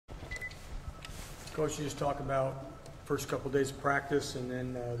Coach, you just talk about first couple of days of practice, and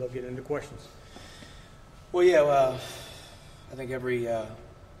then they'll get into questions. Well, yeah, I think every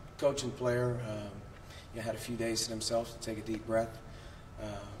coach and player had a few days to themselves to take a deep breath.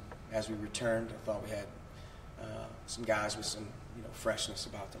 As we returned, I thought we had some guys with some freshness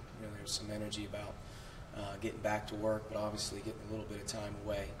about them. There was some energy about getting back to work, but obviously getting a little bit of time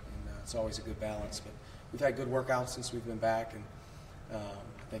away. And it's always a good balance. But we've had good workouts since we've been back, and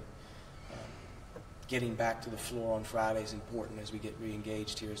I think getting back to the floor on Friday is important as we get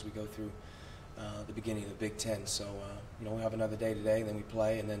re-engaged here as we go through the beginning of the Big Ten. So, we'll have another day today, then we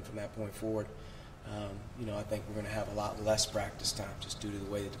play, and then from that point forward, I think we're going to have a lot less practice time just due to the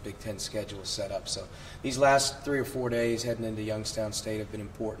way that the Big Ten schedule is set up. So these last 3 or 4 days heading into Youngstown State have been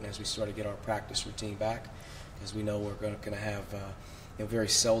important as we sort of get our practice routine back, because we know we're going to have very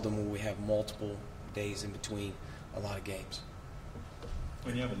seldom will we have multiple days in between a lot of games.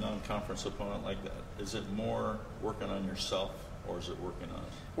 When you have a non-conference opponent like that, is it more working on yourself or is it working on?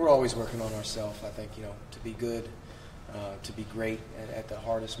 We're always working on ourselves. I think to be good. To be great at the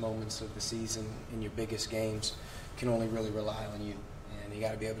hardest moments of the season in your biggest games can only really rely on you, and you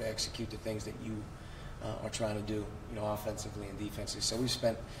got to be able to execute the things that you are trying to do, offensively and defensively. So we've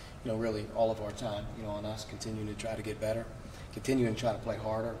spent, really all of our time, on us continuing to try to get better, continuing to try to play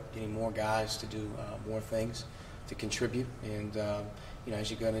harder, getting more guys to do more things to contribute. And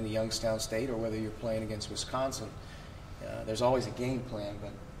as you go into Youngstown State or whether you're playing against Wisconsin, there's always a game plan,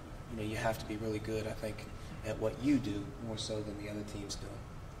 but you have to be really good, I think, at what you do more so than the other teams do.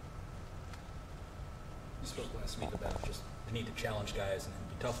 You spoke last week about just the need to challenge guys and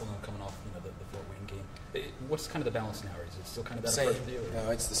be tough on them coming off the Fort Wayne game. What's kind of the balance now? Is it still kind of that approach with you? No,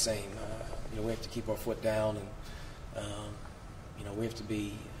 it's the same. We have to keep our foot down, and we have to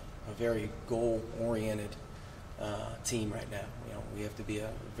be a very goal-oriented team right now. We have to be a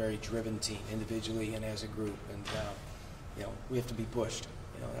very driven team individually and as a group, and we have to be pushed.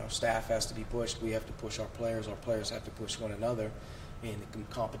 Our staff has to be pushed. We have to push our players. Our players have to push one another. And the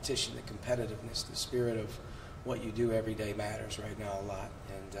competition, the competitiveness, the spirit of what you do every day matters right now a lot.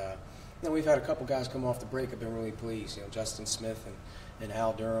 And we've had a couple guys come off the break. I've been really pleased. Justin Smith and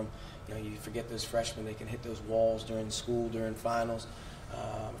Al Durham. You forget those freshmen; they can hit those walls during school, during finals.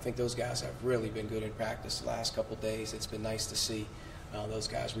 I think those guys have really been good in practice the last couple of days. It's been nice to see those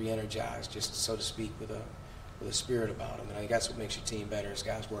guys re-energized, just so to speak, with a spirit about them. And I think that's what makes your team better, is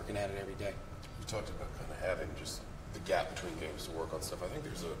guys working at it every day. You talked about kind of having just the gap between games to work on stuff. I think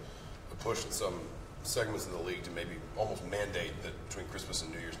there's a push in some segments of the league to maybe almost mandate that between Christmas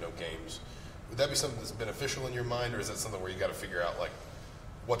and New Year's, no games. Would that be something that's beneficial in your mind, or is that something where you got to figure out like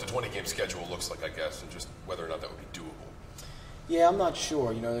what the 20-game schedule looks like, I guess, and just whether or not that would be doable? Yeah, I'm not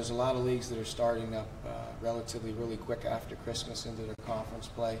sure. There's a lot of leagues that are starting up really quick after Christmas into their conference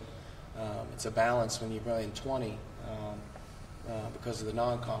play. It's a balance when you're playing 20 because of the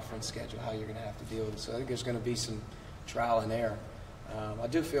non-conference schedule, how you're going to have to deal with it. So I think there's going to be some trial and error. I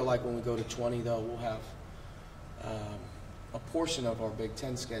do feel like when we go to 20, though, we'll have a portion of our Big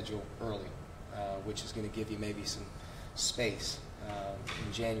Ten schedule early, which is going to give you maybe some space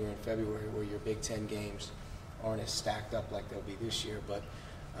in January and February where your Big Ten games aren't as stacked up like they'll be this year. But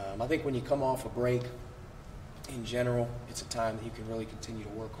I think when you come off a break, in general, it's a time that you can really continue to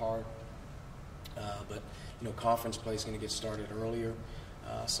work hard. But conference play is going to get started earlier,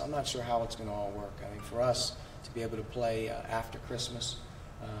 so I'm not sure how it's going to all work. I think for us to be able to play after Christmas,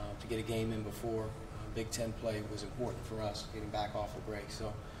 to get a game in before Big Ten play was important for us, getting back off the break.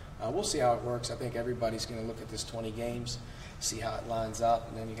 So we'll see how it works. I think everybody's going to look at this 20 games, see how it lines up,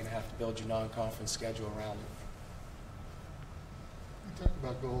 and then you're going to have to build your non-conference schedule around it. You talk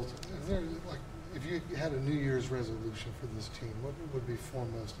about goals. Is there, if you had a New Year's resolution for this team, what would be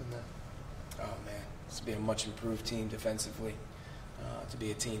foremost in that? Oh, man, it's to be a much improved team defensively, to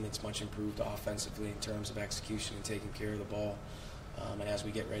be a team that's much improved offensively in terms of execution and taking care of the ball. And as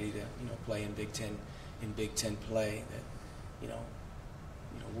we get ready to, play in Big Ten play, that,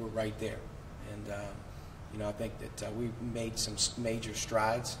 we're right there. And, I think that we made some major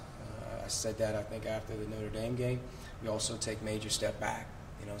strides. I said that, I think, after the Notre Dame game. We also take major step back,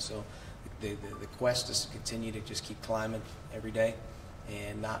 so the quest is to continue to just keep climbing every day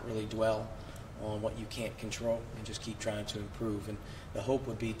and not really dwell on what you can't control and just keep trying to improve. And the hope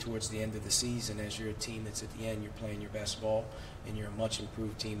would be towards the end of the season, as you're a team that's at the end, you're playing your best ball and you're a much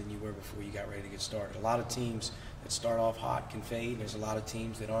improved team than you were before you got ready to get started. A lot of teams that start off hot can fade. There's a lot of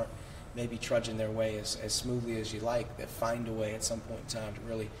teams that aren't maybe trudging their way as smoothly as you like, that find a way at some point in time to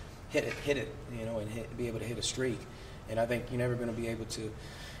really hit it, and be able to hit a streak. And I think you're never going to be able to,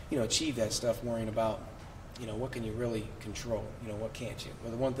 achieve that stuff worrying about, what can you really control? What can't you?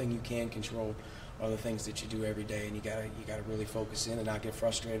 Well, the one thing you can control are the things that you do every day, and you gotta really focus in and not get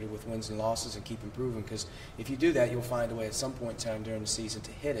frustrated with wins and losses and keep improving. Because if you do that, you'll find a way at some point in time during the season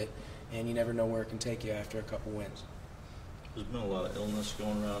to hit it, and you never know where it can take you after a couple wins. There's been a lot of illness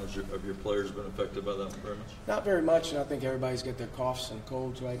going around. Have your players been affected by that very much? Not very much, and I think everybody's got their coughs and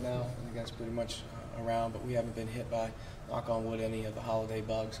colds right now. I think that's pretty much around, but we haven't been hit by, knock on wood, any of the holiday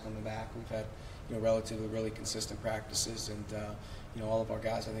bugs coming back. We've had, relatively really consistent practices, and all of our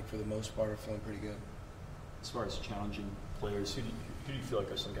guys, I think for the most part, are feeling pretty good. As far as challenging players, who do you feel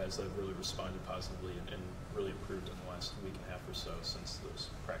like are some guys that have really responded positively and really improved in the last week and a half or so since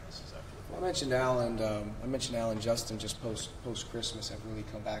those practices after the I mentioned Al and Justin just post Christmas have really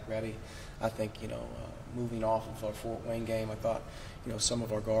come back ready. I think moving off of our Fort Wayne game, I thought some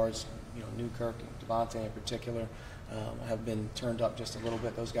of our guards, Newkirk and Devontae in particular, have been turned up just a little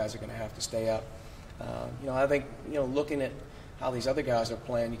bit. Those guys are going to have to stay up. I think looking at how these other guys are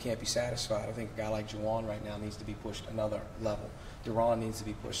playing, you can't be satisfied. I think a guy like Juwan right now needs to be pushed another level. Duran needs to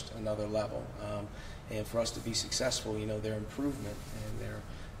be pushed another level. And for us to be successful, their improvement and their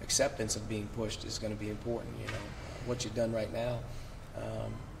acceptance of being pushed is going to be important. What you've done right now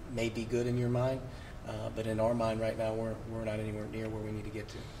may be good in your mind, but in our mind right now, we're not anywhere near where we need to get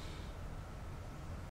to.